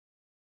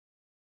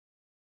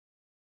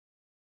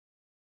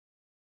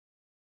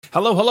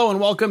Hello, hello, and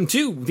welcome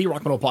to the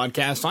Rock Metal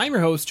Podcast. I'm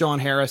your host, John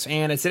Harris,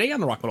 and today on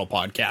the Rock Metal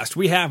Podcast,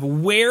 we have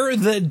Where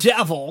the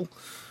Devil,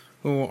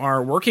 who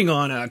are working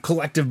on a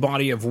collective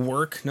body of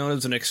work known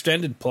as an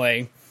extended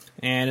play,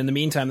 and in the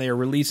meantime, they are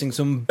releasing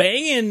some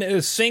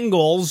banging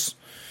singles,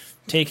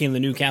 taking the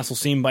Newcastle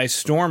scene by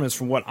storm, as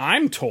from what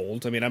I'm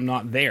told. I mean, I'm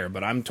not there,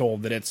 but I'm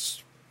told that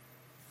it's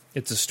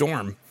a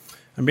storm.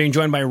 I'm being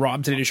joined by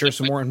Rob today to share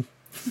some more.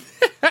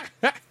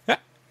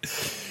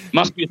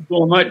 Must be a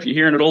storm, mate, if you're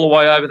hearing it all the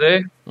way over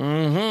there.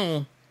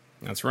 Mm-hmm.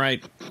 That's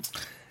right.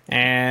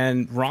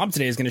 And Rob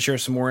today is going to share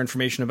some more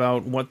information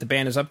about what the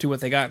band is up to,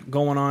 what they got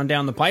going on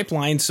down the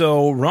pipeline.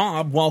 So,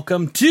 Rob,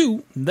 welcome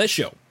to the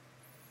show.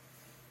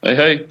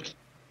 Hey.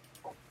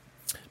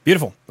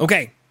 Beautiful.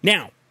 Okay,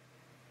 now,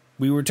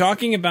 we were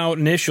talking about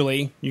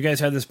initially, you guys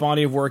had this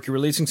body of work, you're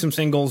releasing some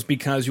singles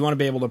because you want to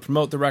be able to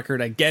promote the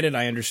record. I get it,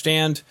 I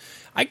understand.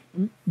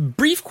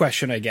 Brief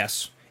question, I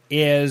guess,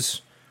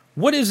 is...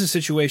 what is the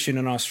situation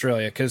in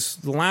Australia? Because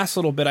the last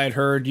little bit I'd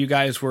heard, you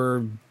guys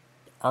were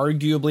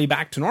arguably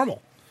back to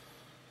normal.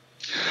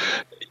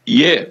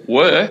 Yeah,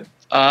 were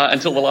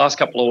until the last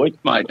couple of weeks,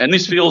 mate. And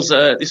this feels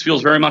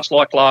very much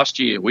like last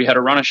year. We had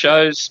a run of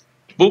shows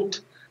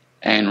booked,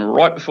 and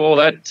right before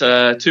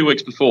that, 2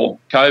 weeks before,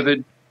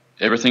 COVID,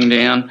 everything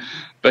down.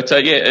 But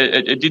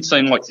it did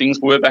seem like things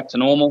were back to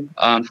normal.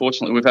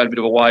 Unfortunately, we've had a bit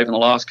of a wave in the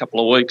last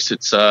couple of weeks.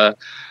 It's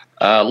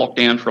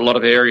lockdown for a lot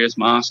of areas,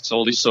 masks,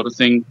 all this sort of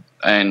thing.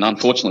 And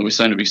unfortunately, we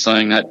seem to be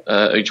seeing that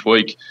each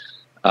week.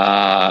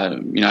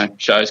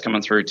 Shows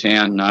coming through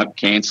town,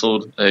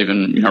 cancelled,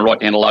 even, right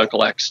down to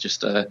local acts,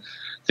 just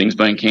things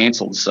being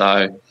cancelled.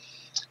 So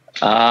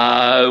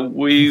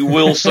we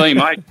will see,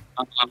 mate.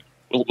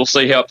 We'll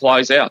see how it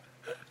plays out.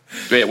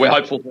 We're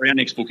hopeful for our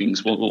next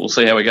bookings. We'll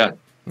see how we go.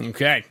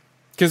 Okay.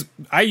 Because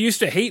I used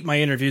to hate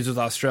my interviews with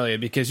Australia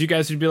because you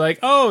guys would be like,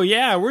 oh,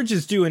 yeah, we're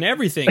just doing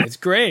everything. It's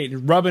great.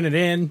 Rubbing it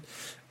in.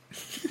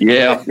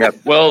 Yeah.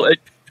 Well,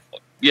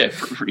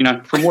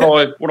 from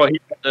what I hear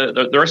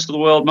about the rest of the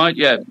world, mate,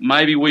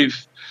 maybe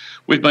we've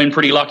been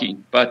pretty lucky.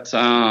 But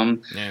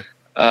in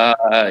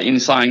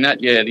saying that,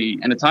 the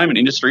entertainment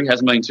industry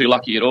hasn't been too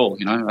lucky at all.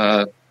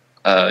 A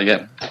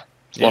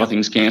lot of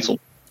things cancelled.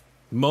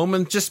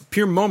 Just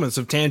pure moments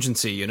of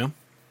tangency,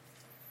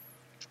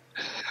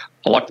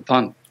 I like the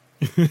pun.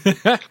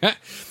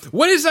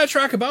 What is that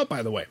track about,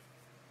 by the way?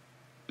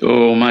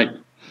 Oh, mate.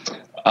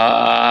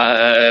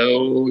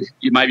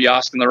 You may be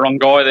asking the wrong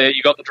guy there.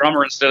 You got the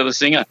drummer instead of the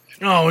singer.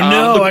 Oh,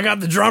 no, I got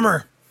the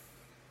drummer.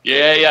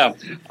 Yeah.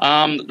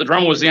 The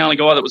drummer was the only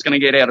guy that was going to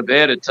get out of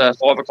bed at 5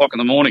 o'clock in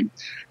the morning.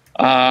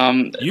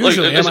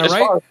 Usually, am I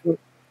right?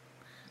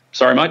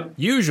 Sorry, mate?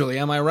 Usually,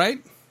 am I right?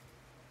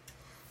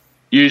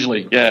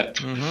 Usually, yeah.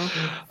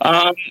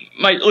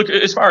 Mm-hmm. Mate, look,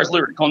 as far as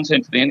lyric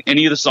content for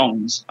any of the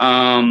songs,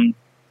 I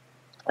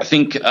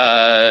think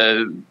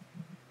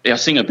our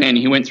singer, Ben,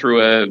 he went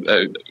through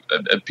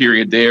a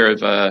period there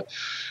of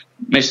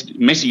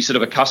messy sort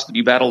of a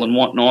custody battle and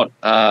whatnot,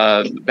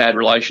 bad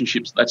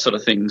relationships, that sort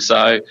of thing.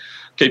 So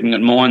keeping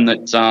in mind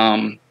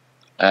that,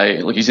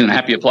 he's in a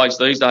happier place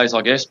these days,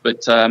 I guess,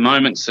 but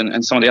Moments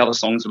and some of the other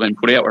songs have been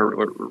put out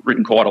were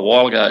written quite a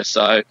while ago.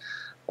 So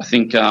I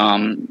think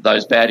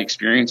those bad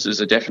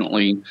experiences are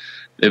definitely,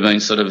 they've been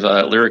sort of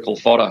lyrical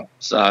fodder.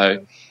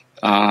 So,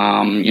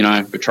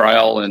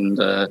 betrayal and,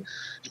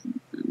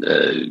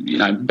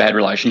 bad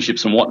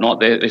relationships and whatnot,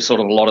 they're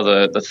sort of a lot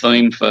of the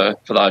theme for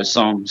those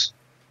songs.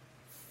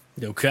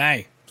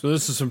 Okay. So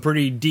this is some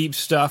pretty deep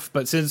stuff,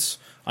 but since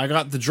I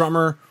got the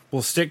drummer,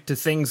 we'll stick to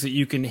things that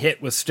you can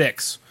hit with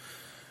sticks.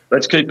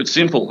 Let's keep it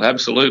simple,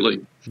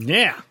 absolutely.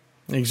 Yeah,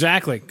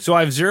 exactly. So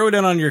I've zeroed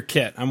in on your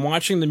kit. I'm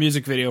watching the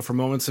music video for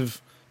Moments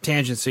of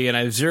Tangency, and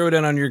I've zeroed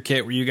in on your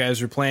kit where you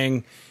guys are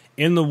playing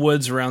in the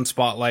woods around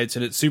spotlights,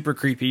 and it's super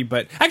creepy.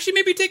 But actually,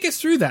 maybe take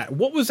us through that.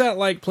 What was that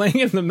like playing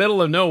in the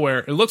middle of nowhere?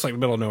 It looks like the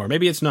middle of nowhere.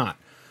 Maybe it's not.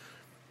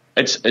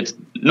 It's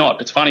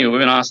not. It's funny. We've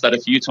been asked that a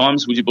few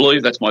times. Would you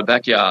believe that's my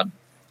backyard?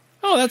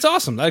 Oh, that's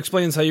awesome. That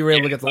explains how you were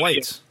able to get the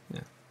lights.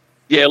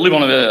 Yeah, I live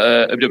on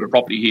a bit of a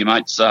property here,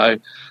 mate. So,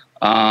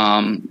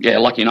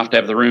 lucky enough to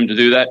have the room to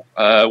do that.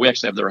 We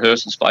actually have the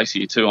rehearsal space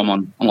here too. I'm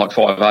on like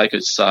 5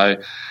 acres. So,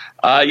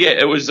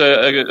 it was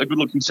a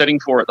good-looking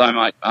setting for it, though,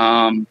 mate.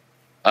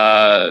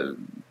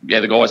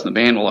 The guys in the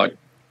band were like,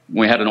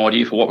 we had an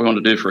idea for what we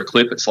wanted to do for a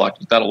clip. It's like,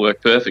 that'll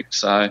work perfect.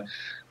 So,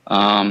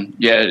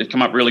 it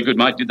came up really good,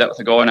 mate. Did that with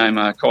a guy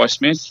named Kai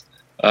Smith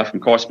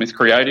from Kai Smith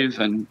Creative,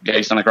 and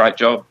he's done a great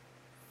job.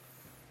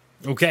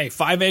 Okay,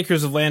 5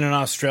 acres of land in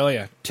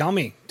Australia. Tell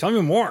me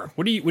more.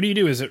 What do you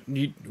do? Is it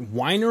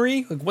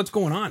winery? Like, what's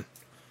going on?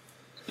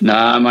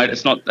 No, mate,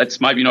 it's not. That's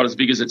maybe not as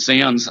big as it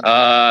sounds.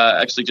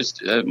 Actually,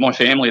 just my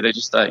family, they're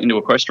just into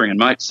equestrian,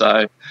 mate.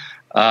 So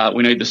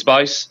we need the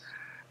space.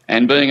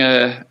 And being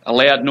a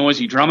loud,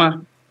 noisy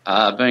drummer,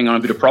 being on a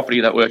bit of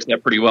property, that works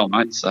out pretty well,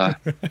 mate. So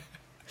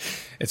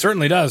it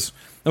certainly does.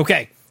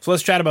 Okay, so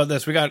let's chat about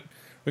this. We got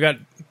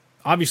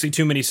obviously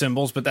too many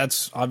cymbals, but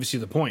that's obviously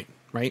the point,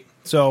 right?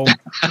 So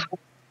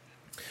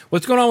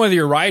what's going on with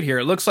your ride here?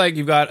 It looks like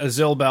you've got a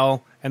Zill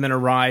bell and then a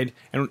ride.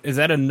 And is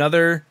that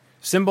another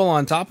symbol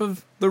on top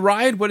of the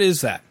ride? What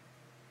is that?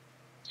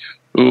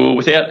 Ooh,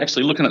 without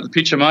actually looking at the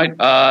picture, mate,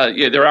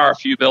 there are a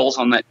few bells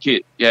on that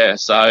kit. Yeah,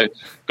 so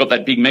got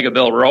that big mega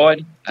bell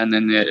ride, and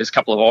then there's a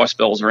couple of ice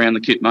bells around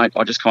the kit, mate.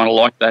 I just kind of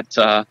like that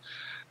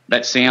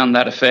sound,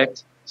 that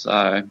effect.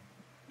 So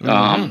maybe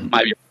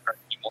a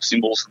few more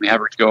symbols than the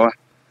average guy.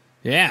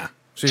 Yeah.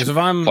 So if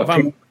I'm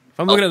looking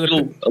at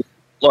the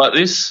like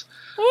this,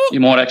 you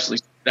might actually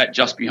see that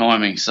just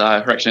behind me. So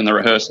we're actually in the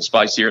rehearsal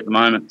space here at the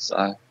moment.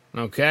 So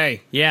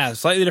okay, yeah,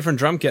 slightly different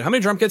drum kit. How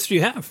many drum kits do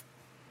you have?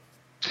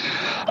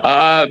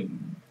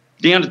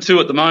 Down to 2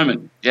 at the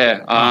moment.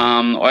 Yeah.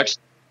 I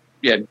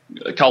actually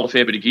culled a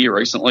fair bit of gear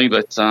recently,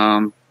 but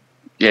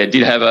did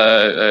have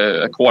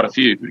a quite a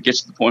few. It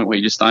gets to the point where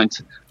you just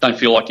don't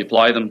feel like you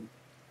play them.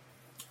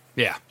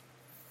 Yeah,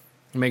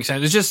 it makes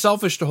sense. It's just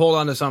selfish to hold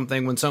on to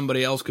something when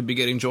somebody else could be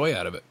getting joy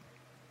out of it.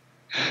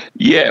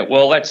 Yeah,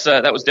 well,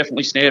 that was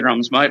definitely snare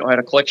drums, mate. I had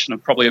a collection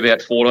of probably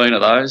about 14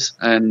 of those,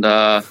 and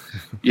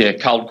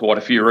culled quite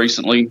a few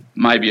recently,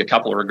 maybe a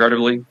couple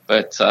regrettably.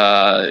 But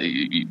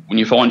when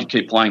you find you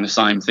keep playing the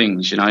same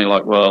things, you're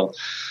like, well,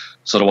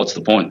 sort of what's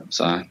the point?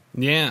 So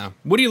yeah,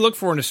 what do you look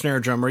for in a snare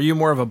drum? Are you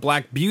more of a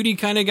Black Beauty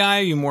kind of guy?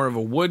 Are you more of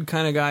a wood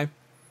kind of guy?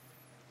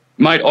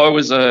 Mate, I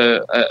was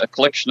a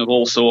collection of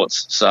all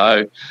sorts.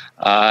 So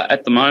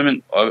at the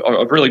moment,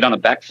 I've really done a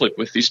backflip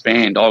with this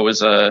band. I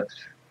was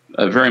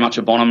very much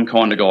a Bonham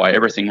kind of guy,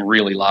 everything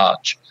really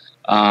large.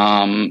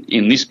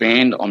 In this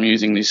band, I'm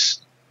using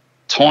this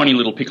tiny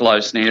little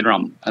piccolo snare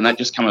drum, and that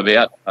just come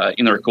about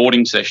in the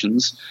recording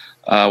sessions.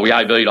 We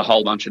AB'd a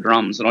whole bunch of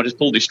drums, and I just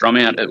pulled this drum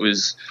out.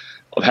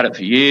 I've had it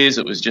for years.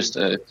 It was just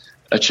a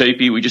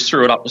cheapie. We just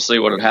threw it up to see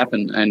what had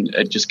happened, and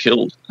it just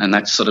killed. And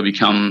that's sort of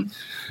become,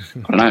 I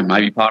don't know,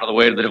 maybe part of the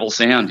Where the Devil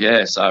sound.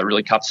 Yeah, so it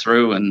really cuts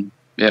through, and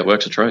yeah, it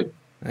works a treat.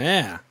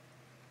 Yeah.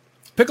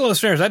 Piccolo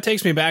snares, that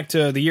takes me back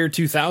to the year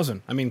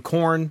 2000. I mean,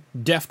 Korn,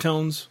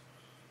 Deftones.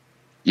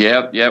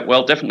 Yeah.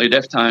 Well, definitely a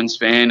Deftones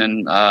fan,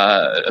 and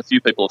a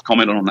few people have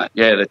commented on that.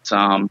 Yeah,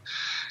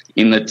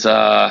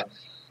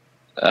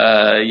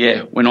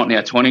 we're not in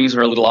our 20s,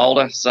 we're a little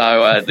older,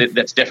 so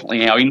that's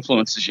definitely our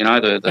influences. Your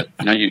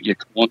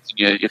Korns,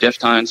 your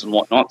Deftones and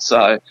whatnot.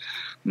 So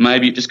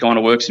maybe it just kind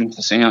of works in with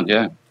the sound.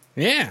 Yeah.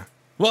 Yeah.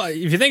 Well,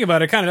 if you think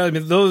about it, kind of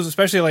does. Those,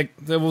 especially like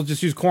we'll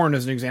just use Korn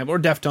as an example, or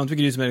Deftones. We could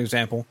use them as an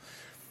example.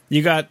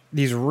 You got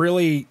these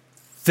really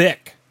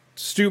thick,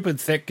 stupid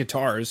thick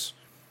guitars.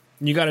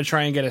 And you got to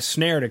try and get a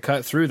snare to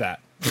cut through that.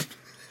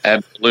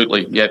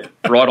 Absolutely, yeah,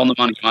 right on the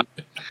money, mate.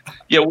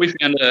 Yeah, we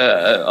found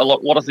a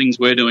lot of things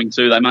we're doing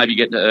too. They maybe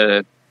get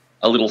a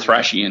little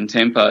thrashy in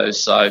tempos.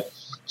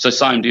 So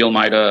same deal,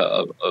 mate.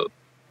 A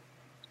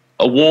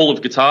wall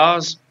of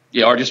guitars.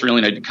 Yeah, I just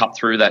really need to cut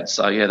through that.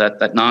 So yeah,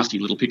 that nasty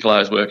little piccolo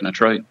is working a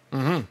treat.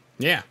 Mm-hmm.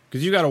 Yeah,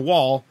 because you got a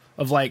wall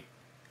of like,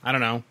 I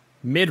don't know,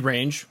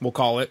 mid-range, we'll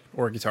call it,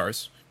 or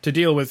guitars, to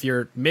deal with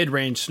your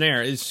mid-range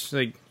snare. It's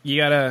like you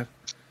gotta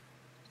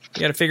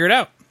figure it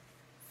out.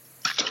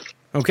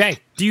 Okay,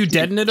 do you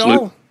deaden it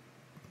all?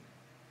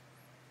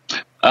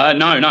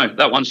 No,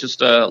 that one's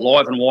just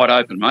live and wide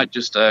open, mate.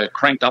 Just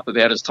cranked up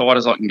about as tight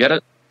as I can get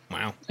it.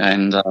 Wow.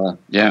 And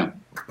yeah.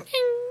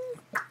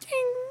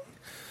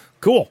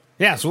 Cool.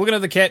 Yeah, so looking at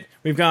the kit,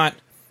 we've got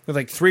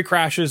like 3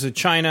 crashes, a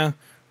China,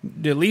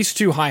 at least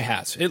 2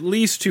 hi-hats. It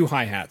looks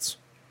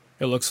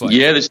like.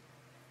 Yeah, there's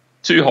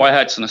 2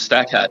 hi-hats and a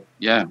stack hat,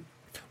 yeah.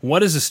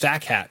 What is a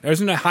stack hat?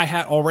 Isn't a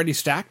hi-hat already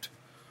stacked?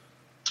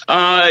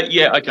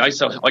 Yeah, okay,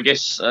 so I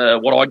guess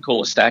what I'd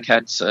call a stack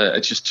hat's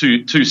it's just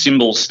two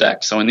cymbals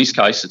stacked. So in this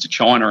case, it's a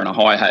China and a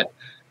hi-hat,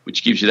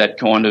 which gives you that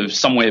kind of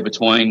somewhere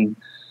between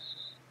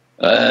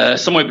a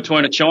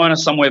China,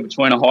 somewhere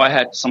between a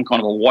hi-hat, some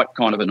kind of a white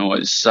kind of a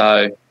noise.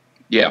 So,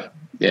 yeah,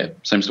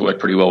 seems to work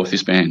pretty well with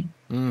this band.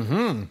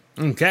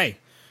 Mm-hmm. Okay.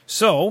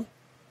 So,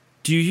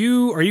 are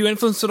you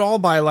influenced at all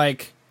by,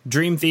 like,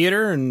 Dream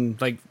Theater? And,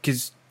 like,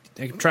 because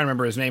I'm trying to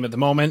remember his name at the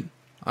moment.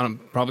 I'm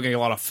probably going to get a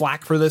lot of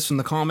flack for this in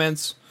the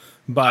comments.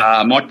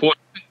 But Mike Portnoy?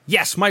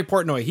 Yes, Mike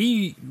Portnoy.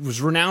 He was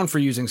renowned for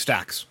using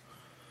stacks.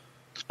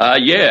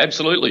 Yeah,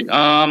 absolutely.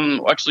 I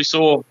actually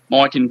saw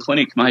Mike in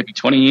clinic maybe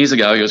 20 years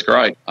ago. He was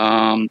great.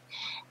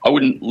 I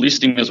wouldn't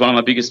list him as one of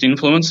my biggest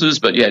influences,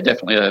 but yeah,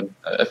 definitely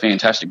a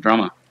fantastic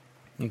drummer.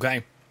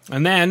 Okay.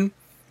 And then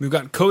we've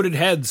got Coated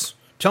Heads.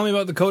 Tell me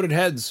about the Coated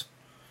Heads.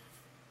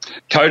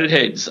 Coated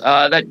Heads.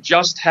 That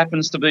just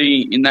happens to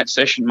be in that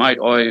session, mate.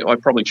 I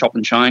probably chop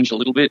and change a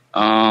little bit.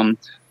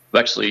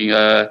 Actually,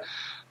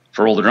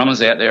 for all the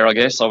drummers out there, I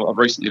guess, I've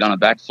recently done a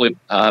backflip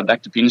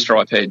back to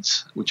pinstripe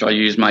heads, which I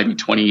used maybe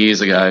 20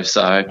 years ago.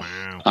 So,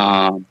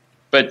 wow.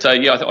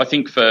 I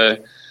think for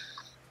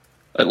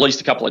at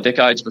least a couple of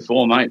decades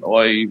before, mate,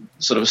 I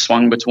sort of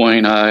swung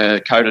between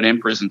coated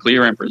Emperors and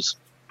clear Emperors.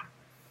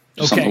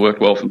 Okay. Something that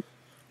worked well for me.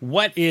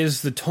 What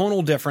is the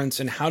tonal difference,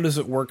 and how does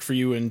it work for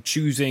you in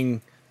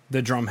choosing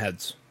the drum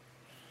heads?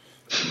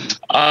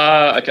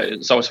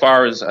 Okay, so as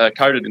far as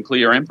coated and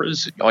clear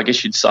Emperors, I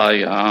guess you'd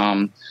say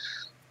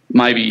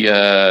maybe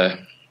a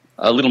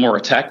little more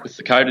attack with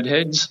the coated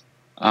heads,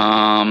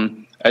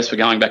 a as for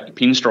going back to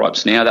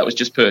pinstripes now, that was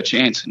just per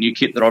chance. A new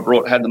kit that I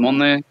brought had them on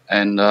there,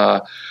 and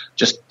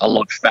just a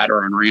lot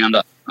fatter and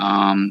rounder.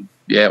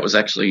 It was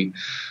actually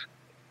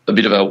a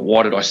bit of a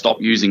why did I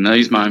stop using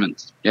these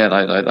moments.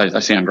 Yeah,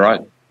 they sound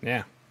great.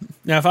 Yeah.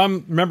 Now, if I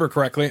remember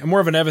correctly, I'm more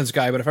of an Evans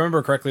guy, but if I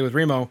remember correctly with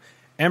Remo,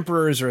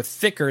 Emperors are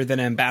thicker than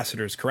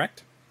Ambassadors,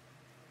 correct?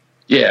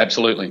 Yeah,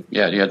 absolutely.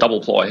 Yeah,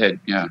 double ply head,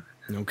 yeah.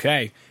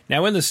 Okay.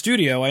 Now, in the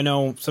studio, I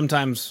know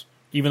sometimes,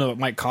 even though it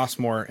might cost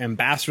more,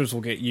 Ambassadors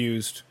will get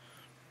used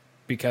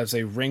because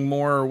they ring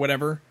more or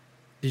whatever.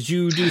 Did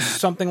you do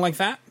something like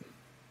that?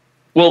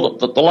 Well,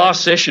 the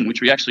last session,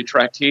 which we actually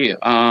tracked here,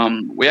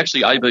 we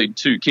actually A-B'd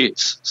 2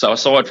 kits. So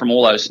aside from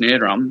all those snare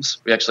drums,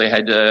 we actually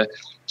had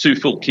 2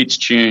 full kits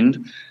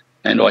tuned,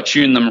 and I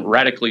tuned them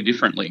radically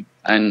differently.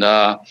 And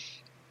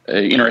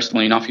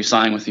interestingly enough, you're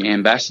saying with the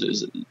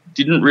Ambassadors, it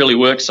didn't really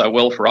work so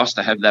well for us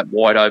to have that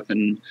wide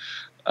open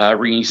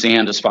ringy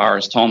sound as far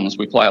as toms.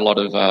 We play a lot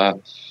of,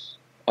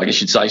 I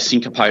guess you'd say,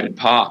 syncopated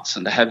parts,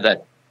 and to have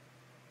that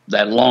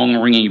long,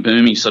 ringy,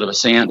 boomy sort of a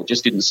sound, it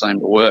just didn't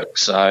seem to work.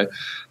 So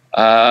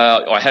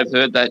I have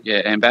heard that,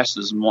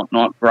 Ambassadors and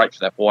whatnot, great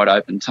for that wide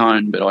open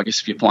tone, but I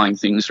guess if you're playing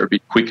things that are a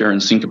bit quicker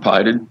and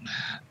syncopated,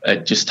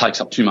 it just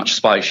takes up too much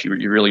space.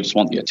 You really just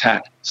want the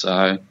attack.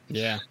 So,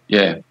 yeah.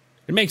 It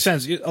makes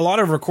sense. A lot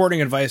of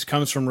recording advice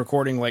comes from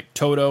recording like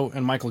Toto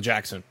and Michael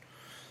Jackson.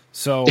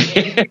 So,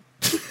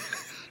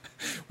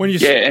 when you...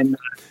 Yeah,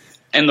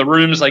 and the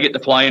rooms they get to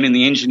play in and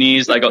the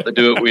engineers they got to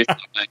do it with.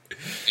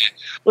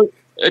 Look,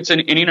 it's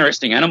an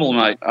interesting animal,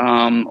 mate.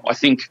 I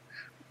think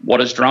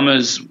what as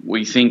drummers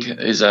we think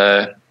is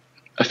a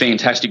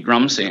fantastic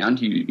drum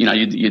sound.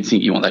 You'd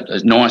think you want that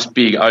those nice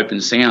big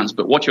open sounds,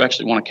 but what you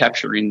actually want to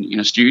capture in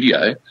a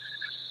studio,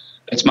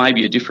 it's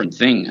maybe a different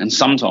thing. And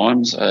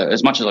sometimes,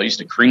 as much as I used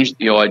to cringe at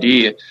the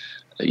idea,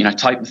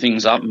 taping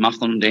things up,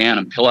 muffling them down,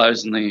 and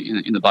pillows in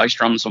the bass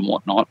drums and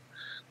whatnot,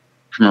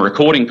 from a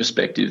recording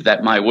perspective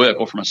that may work,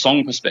 or from a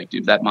song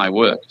perspective that may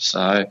work.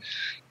 So.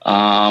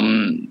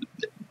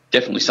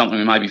 Definitely something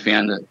we maybe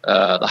found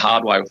the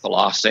hard way with the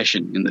last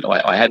session, in that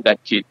I had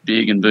that kit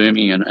big and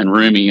boomy and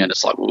roomy, and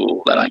it's like,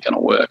 well, that ain't going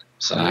to work.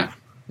 So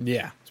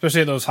yeah,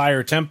 especially at those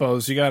higher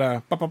tempos, you got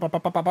to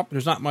pop.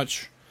 There's not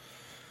much.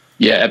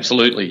 Yeah,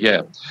 absolutely,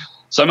 yeah.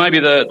 So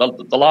maybe the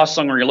last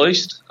song we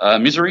released,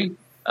 Misery,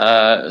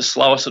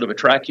 slower sort of a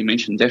track. You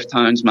mentioned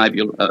Deftones,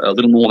 maybe a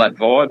little more that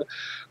vibe.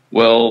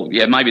 Well,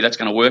 yeah, maybe that's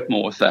going to work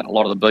more with that. A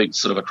lot of the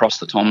beats sort of across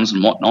the toms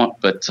and whatnot,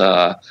 but...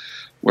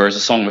 whereas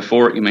the song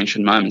before it, you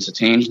mentioned Moments of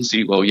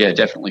Tangency, well, yeah,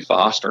 definitely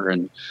faster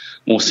and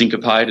more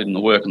syncopated, and the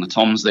work on the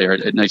toms there,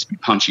 it needs to be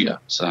punchier.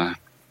 So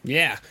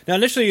yeah. Now,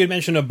 initially you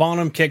mentioned a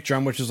Bonham kick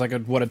drum, which is like a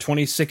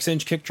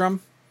 26-inch kick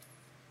drum?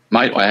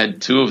 Mate, I had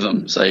 2 of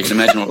them, so you can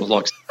imagine what it was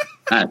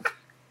like.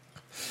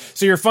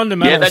 So your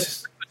fundamentals... Yeah,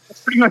 that's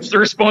pretty much the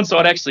response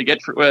I'd actually get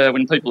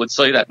when people would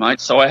see that, mate.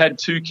 So I had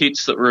 2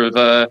 kits that were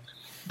of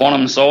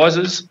Bonham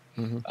sizes.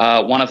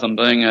 Mm-hmm. One of them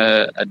being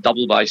a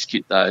double bass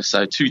kit, though.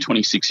 So 2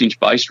 26-inch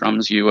bass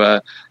drums, you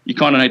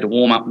kind of need to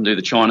warm up and do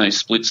the Chinese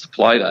splits to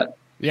play that.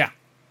 Yeah,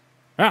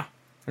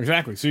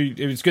 exactly. So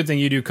it's a good thing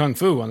you do kung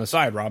fu on the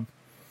side, Rob.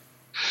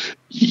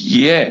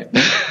 Yeah.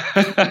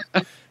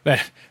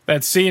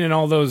 that scene in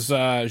all those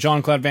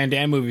Jean-Claude Van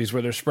Damme movies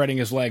where they're spreading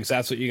his legs,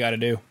 that's what you got to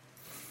do.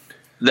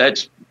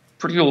 That's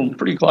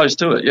pretty close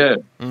to it, yeah.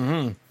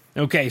 Mm-hmm.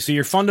 Okay, so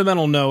your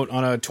fundamental note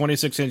on a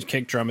 26-inch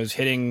kick drum is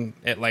hitting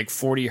at like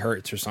 40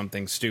 hertz or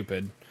something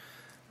stupid.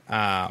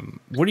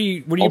 What are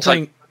you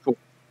playing?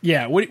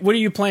 Yeah, what are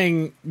you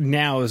playing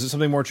now? Is it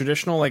something more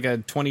traditional, like a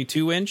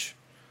 22-inch?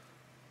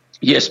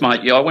 Yes,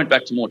 mate. Yeah, I went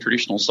back to more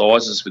traditional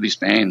sizes for this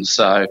band.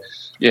 So,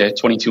 yeah,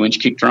 22-inch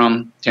kick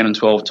drum, 10 and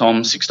 12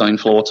 toms, 16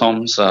 floor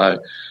toms. So,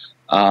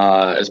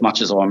 as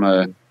much as I'm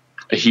a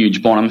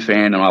huge Bonham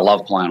fan and I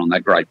love playing on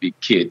that great big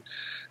kit,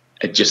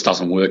 it just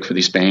doesn't work for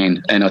this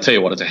band. And I'll tell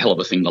you what, it's a hell of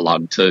a thing to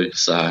lug too.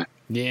 So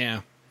yeah.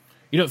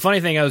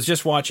 Funny thing, I was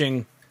just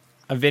watching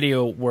a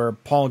video where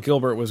Paul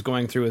Gilbert was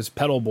going through his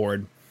pedal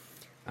board.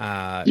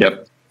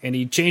 Yep. And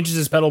he changes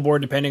his pedal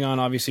board depending on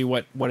obviously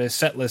what his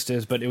set list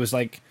is, but it was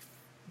like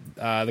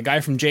the guy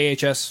from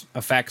JHS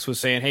Effects was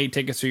saying, hey,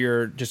 take us through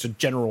your just a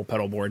general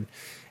pedal board.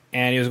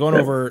 And he was going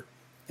over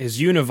his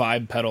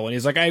Univibe pedal, and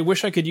he's like, I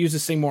wish I could use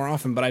this thing more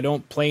often, but I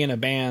don't play in a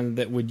band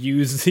that would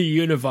use the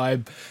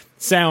Univibe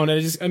sound. And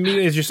it just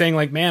immediately, as you're saying,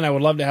 like, man, I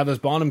would love to have this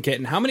Bonham kit.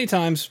 And how many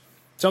times,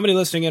 somebody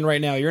listening in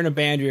right now, you're in a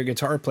band, you're a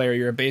guitar player,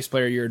 you're a bass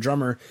player, you're a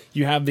drummer,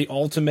 you have the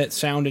ultimate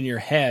sound in your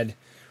head,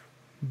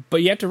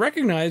 but you have to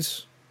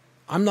recognize,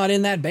 I'm not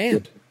in that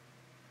band.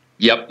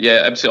 Yep,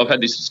 yeah, absolutely. I've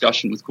had this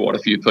discussion with quite a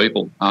few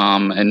people,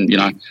 and,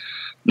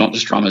 not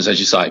just drummers, as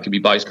you say, it could be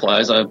bass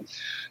players. An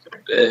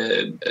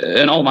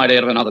old mate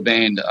out of another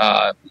band,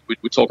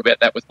 we talk about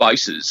that with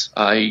basses.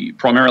 He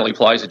primarily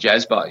plays a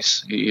jazz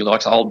bass. He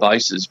likes old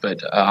basses,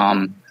 but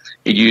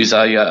he'd use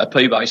a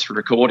P bass for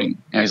recording.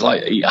 And he's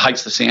like, he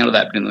hates the sound of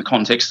that, but in the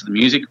context of the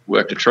music,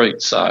 worked a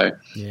treat. So,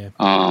 yeah.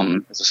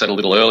 As I said a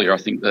little earlier, I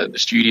think that the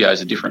studio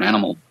is a different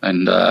animal,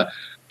 and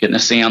getting a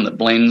sound that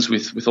blends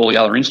with all the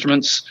other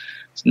instruments,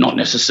 it's not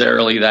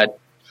necessarily that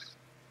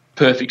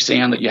perfect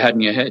sound that you had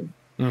in your head.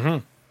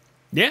 Mm-hmm.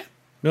 Yeah,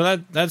 no,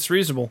 that's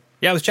reasonable.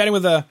 Yeah, I was chatting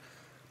with a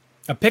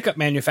pickup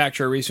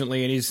manufacturer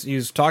recently, and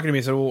he's talking to me.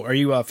 He said, "Well, are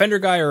you a Fender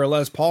guy or a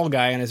Les Paul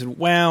guy?" And I said,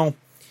 "Well,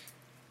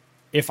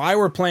 if I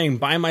were playing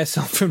by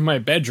myself in my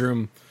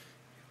bedroom,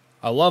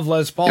 I love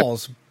Les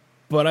Pauls,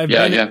 but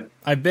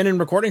I've been in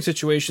recording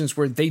situations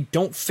where they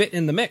don't fit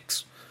in the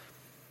mix."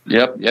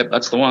 Yep,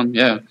 that's the one.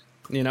 Yeah.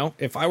 You know,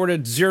 if I were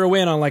to zero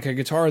in on like a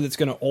guitar that's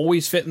going to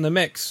always fit in the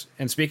mix,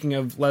 and speaking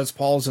of Les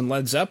Pauls and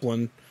Led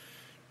Zeppelin,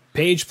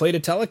 Page played a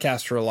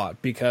Telecaster a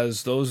lot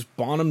because those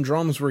Bonham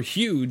drums were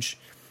huge.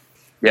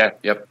 Yeah,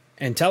 yep.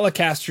 And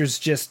Telecasters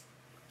just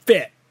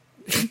fit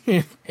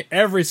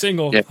every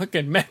single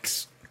fucking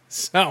mix.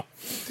 So,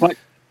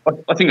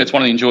 I think that's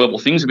one of the enjoyable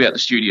things about the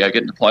studio,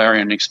 getting to play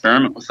around and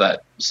experiment with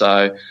that.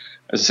 So,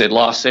 as I said,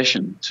 last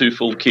session, 2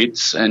 full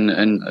kits and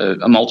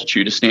a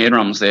multitude of snare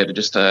drums there to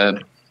just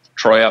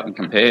try out and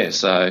compare.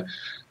 So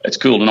it's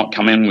cool to not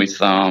come in with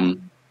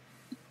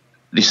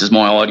this is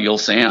my ideal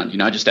sound, you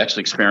know, just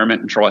actually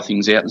experiment and try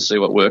things out and see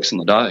what works on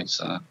the day.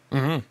 So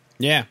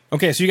yeah.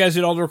 Okay, so you guys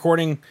did all the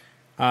recording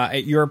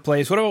at your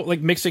place. What about like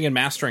mixing and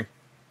mastering?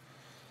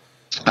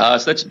 So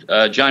that's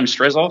James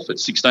Strezoff at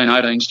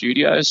 1618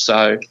 Studios.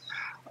 So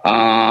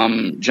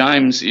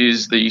James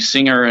is the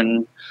singer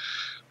and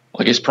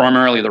I guess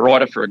primarily the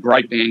writer for a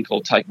great band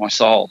called Take My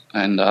Soul,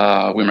 and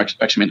we were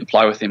actually meant to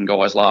play with them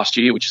guys last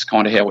year, which is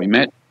kind of how we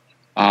met.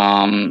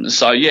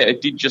 So yeah,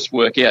 it did just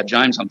work out.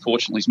 James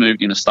unfortunately has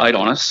moved interstate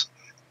on us,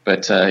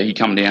 but he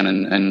come down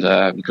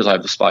and because I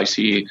have the space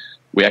here,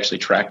 we actually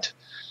tracked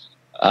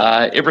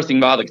everything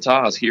bar the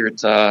guitars here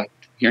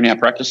in our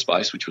practice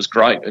space, which was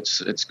great.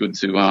 It's good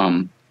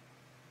to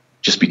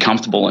just be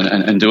comfortable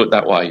and do it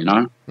that way, you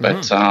know.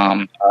 But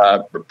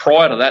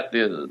prior to that,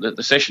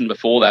 the session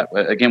before that,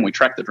 again, we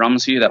tracked the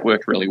drums here. That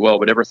worked really well,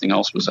 but everything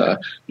else was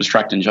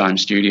tracked in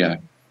James' studio.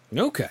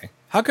 Okay.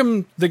 How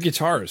come the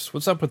guitars?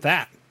 What's up with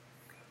that?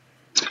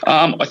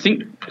 I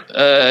think,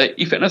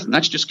 if anything,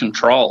 that's just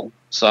control.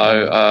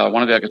 So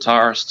one of our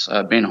guitarists,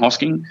 Ben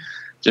Hosking,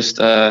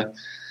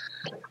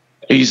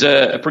 he's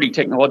a pretty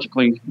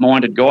technologically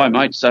minded guy,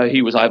 mate, so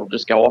he was able to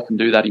just go off and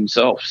do that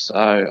himself.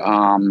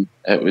 So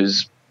it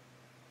was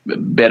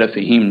better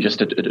for him just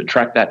to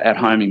track that at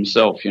home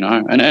himself, you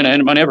know.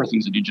 And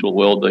everything's a digital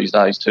world these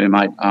days too,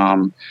 mate.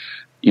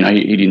 You know,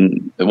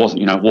 there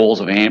wasn't, you know,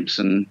 walls of amps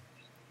and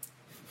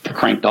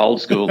cranked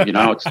old school, you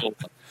know. It's all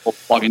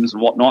plugins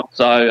and whatnot.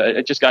 So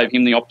it just gave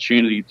him the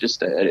opportunity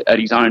just at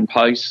his own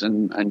pace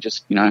and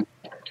just, you know,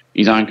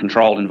 his own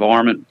controlled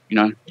environment, you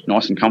know,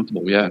 nice and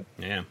comfortable, yeah.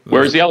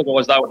 Whereas the other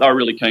guys, they were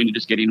really keen to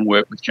just get in and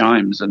work with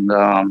James and,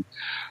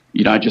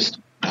 you know, just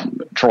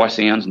try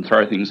sounds and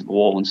throw things at the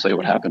wall and see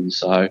what happens.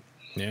 So,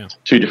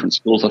 2 different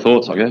schools of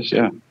thoughts, I guess,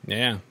 yeah.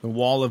 Yeah, the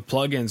wall of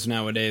plugins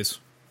nowadays.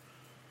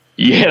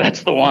 Yeah,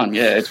 that's the one.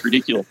 Yeah, it's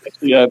ridiculous.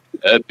 Actually,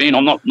 Ben,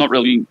 I'm not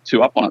really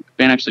too up on it.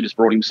 Ben actually just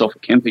brought himself a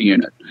Kemper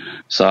unit.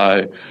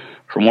 So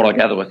from what I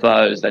gather with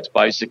those, that's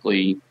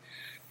basically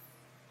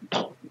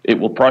it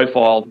will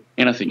profile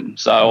anything.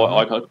 So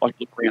I look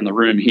around the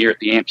room here at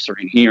the amps are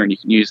in here, and you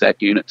can use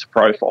that unit to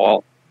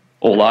profile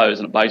all those,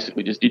 and it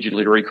basically just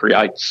digitally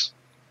recreates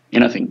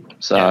anything.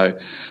 So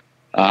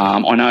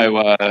I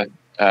know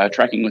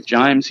tracking with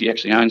James, he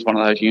actually owns one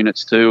of those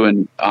units too,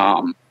 and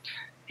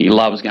he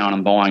loves going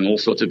and buying all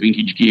sorts of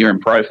vintage gear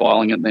and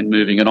profiling it and then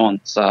moving it on.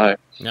 So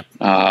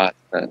a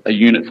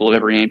unit full of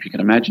every amp you can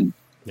imagine.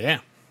 Yeah,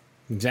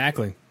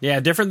 exactly. Yeah,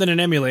 different than an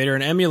emulator.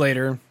 An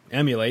emulator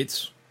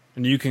emulates,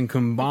 and you can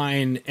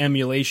combine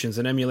emulations,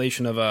 an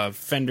emulation of a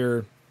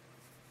Fender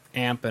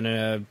amp and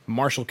a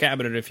Marshall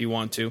cabinet if you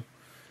want to.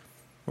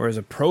 Whereas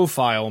a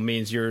profile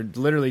means you're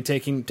literally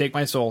take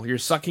my soul, you're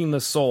sucking the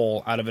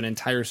soul out of an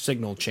entire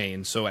signal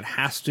chain. So it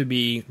has to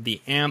be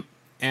the amp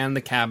and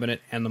the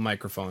cabinet and the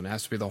microphone. It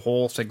has to be the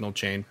whole signal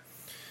chain.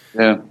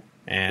 Yeah.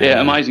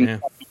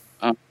 Amazing.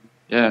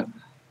 Yeah.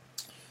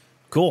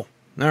 Cool.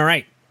 All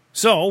right.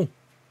 So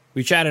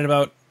we chatted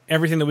about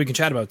everything that we can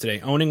chat about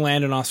today. Owning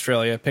land in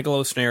Australia,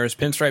 piccolo snares,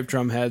 pinstripe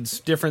drum heads,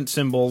 different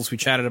cymbals. We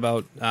chatted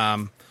about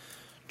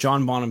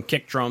John Bonham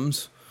kick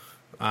drums.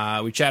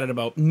 We chatted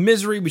about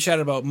Misery. We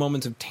chatted about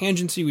Moments of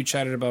Tangency. We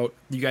chatted about,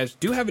 you guys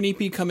do have an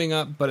EP coming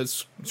up, but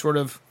it's sort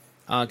of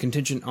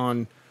contingent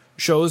on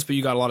shows, but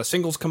you got a lot of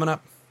singles coming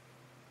up.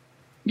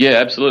 Yeah,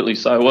 absolutely.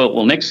 So,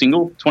 well, next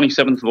single,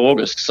 27th of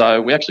August.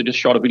 So we actually just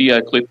shot a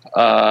video clip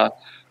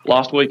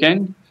last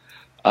weekend,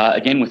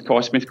 again with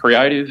Kai Smith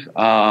Creative.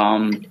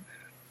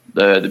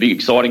 The big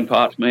exciting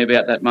part for me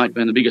about that, mate,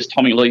 being the biggest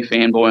Tommy Lee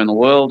fanboy in the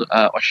world,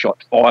 I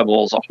shot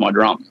fireballs off my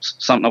drums,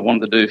 something I've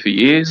wanted to do for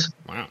years.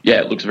 Wow.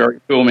 Yeah, it looks very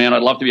cool, man.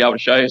 I'd love to be able to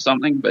show you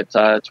something, but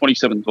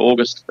 27th of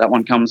August, that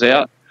one comes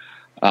out.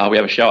 We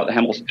have a show at the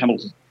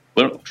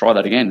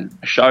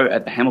a show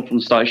at the Hamilton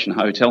Station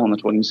Hotel on the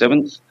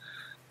 27th.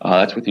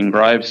 That's with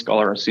Engraved,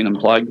 Scholar of Sin and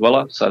Plague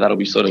Dweller, so that'll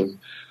be sort of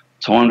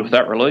timed with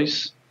that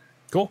release.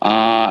 Cool.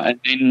 And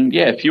then,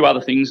 a few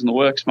other things in the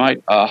works,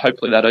 mate.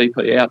 Hopefully that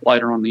EP out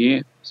later on in the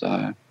year.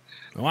 So,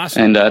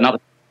 awesome. And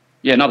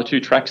another 2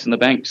 tracks in the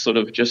bank, sort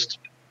of just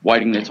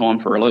waiting their time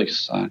for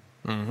release. So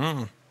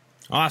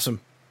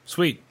Awesome.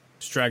 Sweet.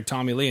 Just drag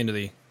Tommy Lee into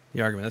the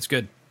argument. That's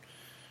good.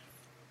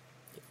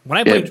 When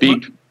I played,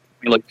 big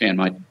Lee fan,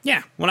 mate.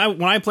 Yeah, when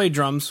I played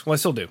drums, well, I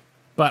still do.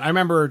 But I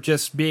remember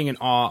just being in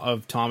awe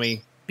of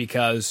Tommy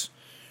because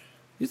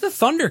he's the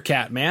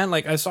Thundercat, man.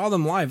 Like, I saw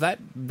them live.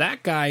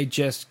 That guy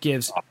just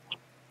gives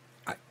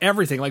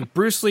everything. Like,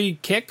 Bruce Lee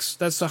kicks,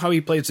 that's how he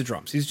plays the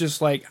drums. He's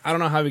just like, I don't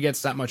know how he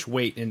gets that much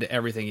weight into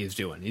everything he's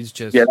doing. He's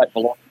just... Yeah, that's a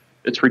lot.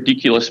 It's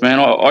ridiculous, man.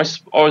 I was...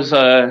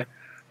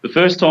 the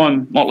first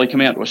time Motley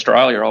came out to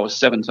Australia, I was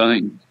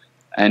 17.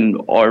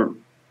 And I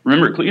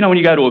remember, you know, when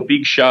you go to a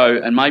big show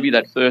and maybe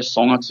that first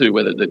song or two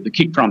where the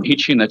kick drum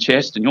hits you in the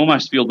chest and you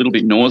almost feel a little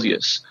bit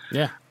nauseous.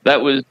 Yeah.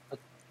 That was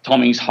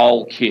Tommy's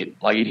whole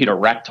kit. Like, he'd hit a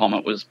rack tom.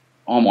 It was,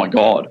 oh, my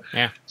God.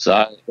 Yeah.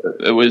 So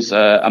it was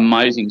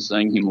amazing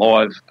seeing him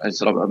live.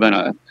 As I've been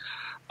a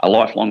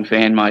lifelong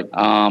fan, mate.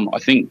 I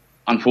think,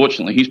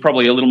 unfortunately, he's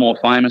probably a little more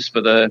famous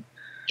for the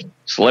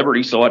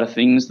celebrity side of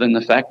things than the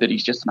fact that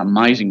he's just an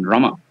amazing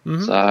drummer.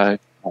 So,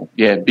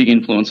 yeah, big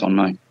influence on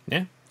me.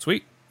 Yeah,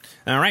 sweet.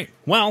 All right.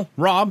 Well,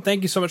 Rob,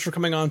 thank you so much for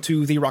coming on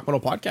to the Rock Metal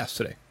Podcast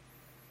today.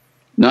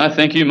 No,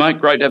 thank you, mate.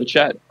 Great to have a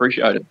chat.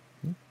 Appreciate it.